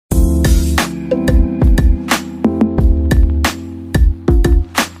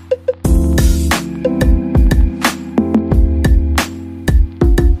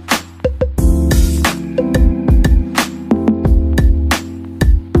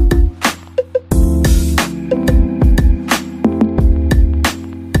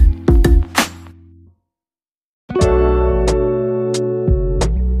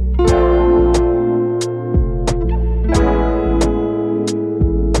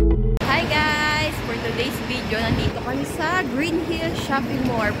sa Green Hill Shopping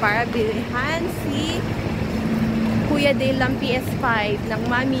Mall para bilihan si Kuya Dale ng Ps5 ng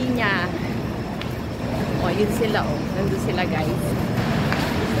mami niya. O, yun sila, o. Nandun sila, guys.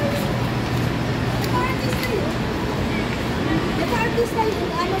 Artist na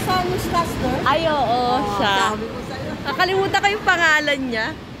yung ano sa newscaster? Ay, oo, siya. Nakalimutan ko yung pangalan niya.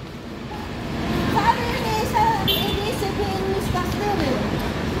 Sabi yun eh, sa ABS-CBN newscaster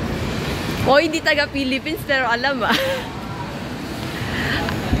eh. O, hindi taga Philippines, pero alam ah.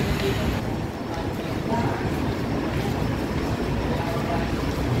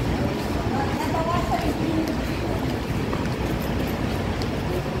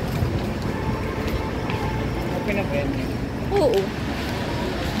 Okay na ba yan? Oo.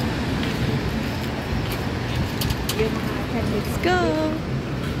 Let's go.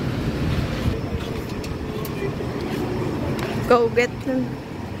 Go get them.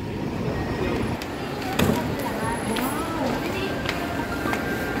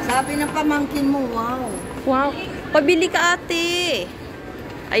 Sabi ng pamangkin mo, wow. Wow. Pabili ka, ate.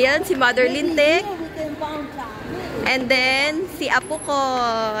 Ayan, si Mother Lintek. And then, si Apo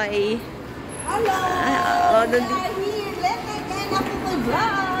Koy. Hello! Oh, We are here. Lintek and Apo Koy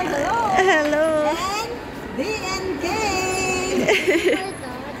vlog. Hello! Hello! And DNK!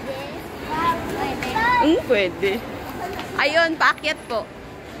 Pwede. Ayun, paakyat po.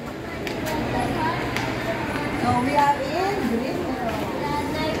 So, we are in Green Hill.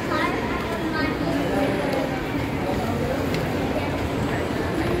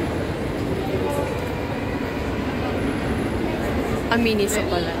 Aminis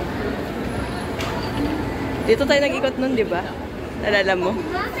pala. Dito tayo nag-ikot nun, di ba? Nalala mo?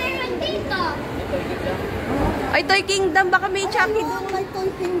 Ay, Toy Kingdom. Baka may Chucky doon. May toy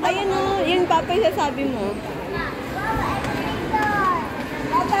kingdom. Ayun o. Yun, Papa, yung sasabi mo.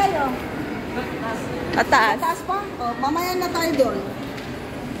 Tayo. Tataas. Taas pa? Oh, mamaya na tayo doon.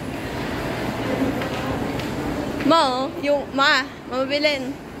 Mo, yung,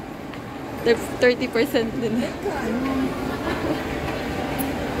 mamabilin. 30% din.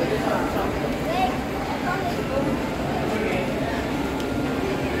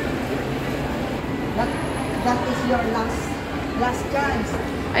 That is your last chance.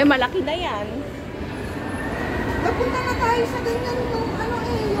 Ay, malaki na yan. Napunta na tayo sa ganyan yung ano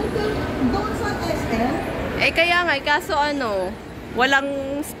eh, yung doon sa SM. Eh, kaya nga, kaso ano,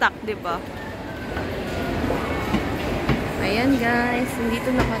 walang stock, di ba? Ayan, guys.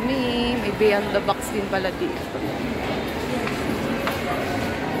 Nandito na kami. May beyond the box din pala dito.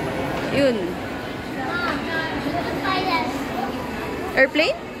 Yun.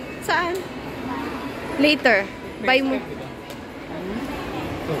 Airplane? Saan? Later. Buy mo.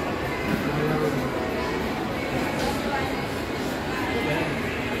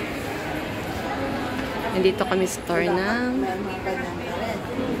 Nandito kami sa store ng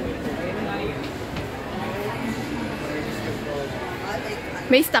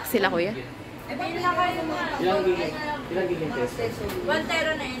may stock sila, kuya? Ilang giging test? 1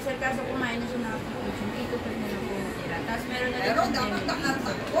 tero na yun, sir. Kaso kumain na siya na ito pa na lang po natira. Tapos meron na Pero dapat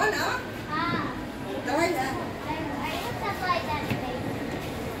nakatakwan ah. Dahil ah.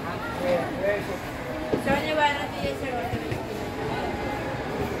 Sir, ni warranty yan, sir.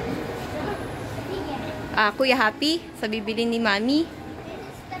 Kuya, happy? Sa bibili ni Mami?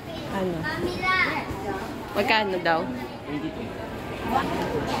 Ano? Magkano daw?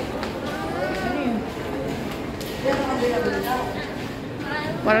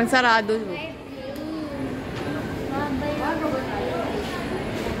 Parang sarado.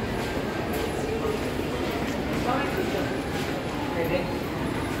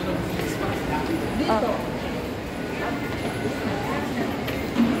 Dito.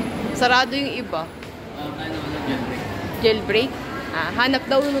 Sarado yung iba. Jailbreak? Hanap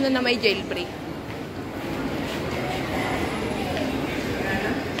daw muna na may jailbreak.